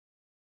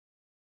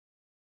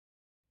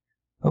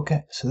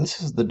Okay, so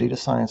this is the data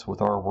science with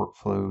R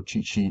workflow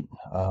cheat sheet.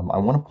 I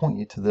want to point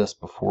you to this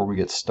before we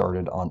get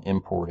started on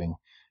importing,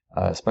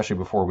 especially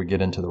before we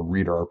get into the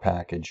readr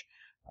package.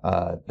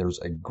 There's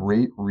a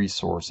great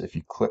resource. If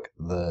you click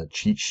the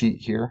cheat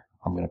sheet here,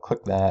 I'm going to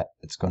click that.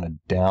 It's going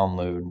to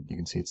download. You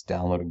can see it's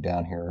downloading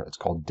down here. It's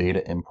called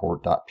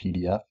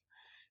dataimport.pdf.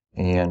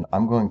 And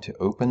I'm going to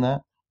open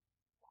that.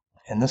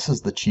 And this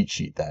is the cheat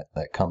sheet that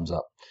comes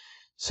up.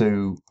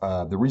 So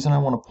the reason I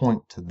want to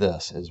point to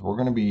this is we're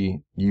going to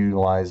be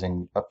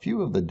utilizing a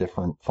few of the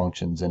different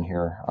functions in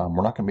here.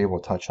 We're not going to be able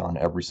to touch on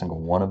every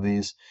single one of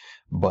these,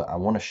 but I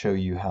want to show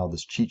you how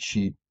this cheat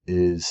sheet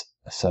is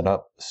set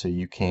up so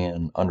you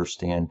can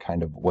understand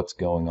kind of what's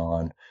going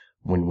on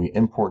when we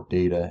import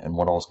data and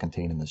what all is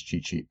contained in this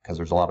cheat sheet, because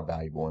there's a lot of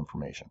valuable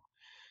information.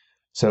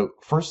 So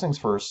first things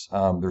first,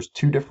 there's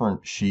two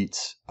different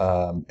sheets.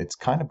 It's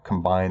kind of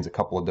combines a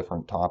couple of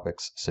different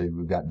topics. So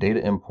we've got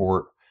data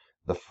import.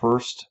 The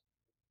first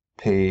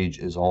page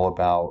is all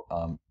about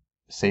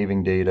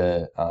saving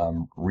data,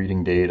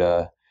 reading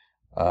data.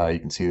 You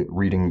can see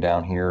reading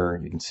down here.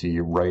 You can see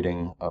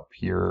writing up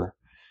here.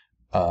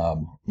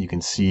 You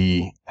can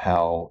see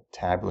how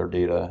tabular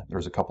data,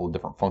 there's a couple of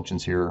different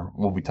functions here.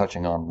 We'll be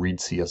touching on read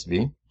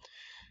CSV.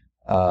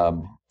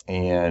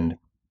 And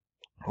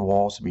we'll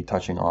also be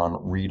touching on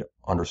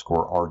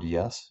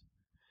read_RDS.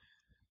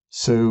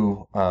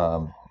 So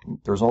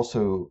there's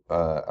also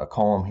a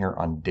column here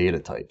on data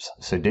types.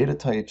 So data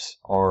types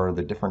are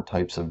the different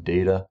types of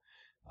data.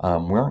 We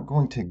aren't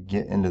going to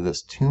get into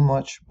this too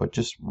much, but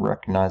just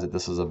recognize that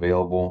this is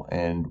available,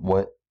 and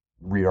what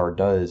readr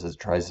does is it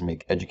tries to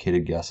make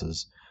educated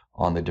guesses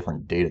on the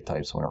different data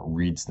types when it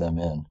reads them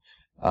in.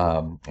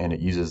 And it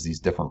uses these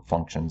different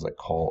functions like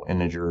call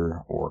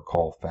integer or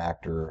call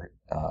factor,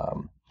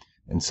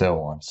 and so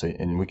on. So,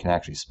 and we can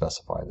actually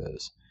specify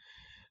those.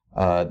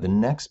 The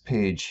next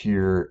page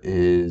here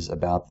is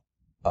about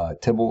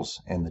tibbles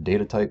and the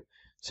data type.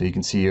 So you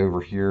can see over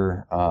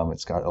here,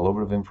 it's got a little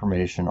bit of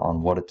information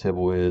on what a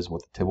tibble is,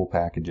 what the tibble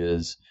package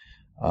is,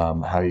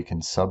 how you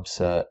can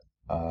subset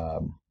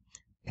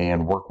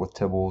and work with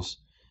tibbles.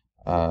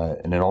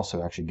 And it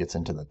also actually gets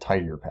into the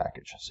tidier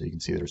package. So you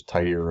can see there's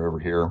tidier over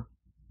here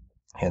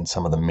and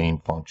some of the main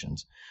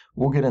functions.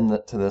 We'll get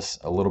into this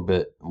a little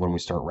bit when we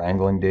start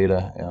wrangling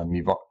data.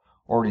 You've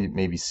already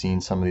maybe seen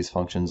some of these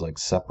functions like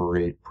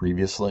separate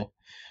previously.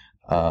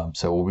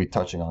 So we'll be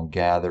touching on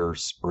gather,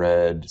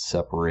 spread,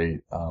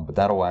 separate, but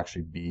that'll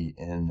actually be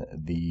in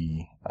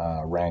the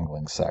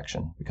wrangling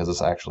section, because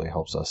this actually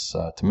helps us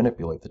to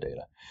manipulate the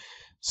data.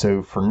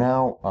 So for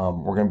now,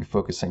 we're going to be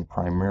focusing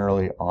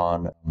primarily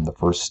on the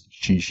first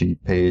cheat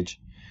sheet page,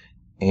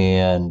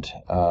 and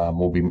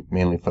we'll be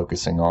mainly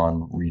focusing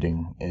on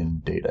reading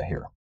in data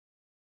here.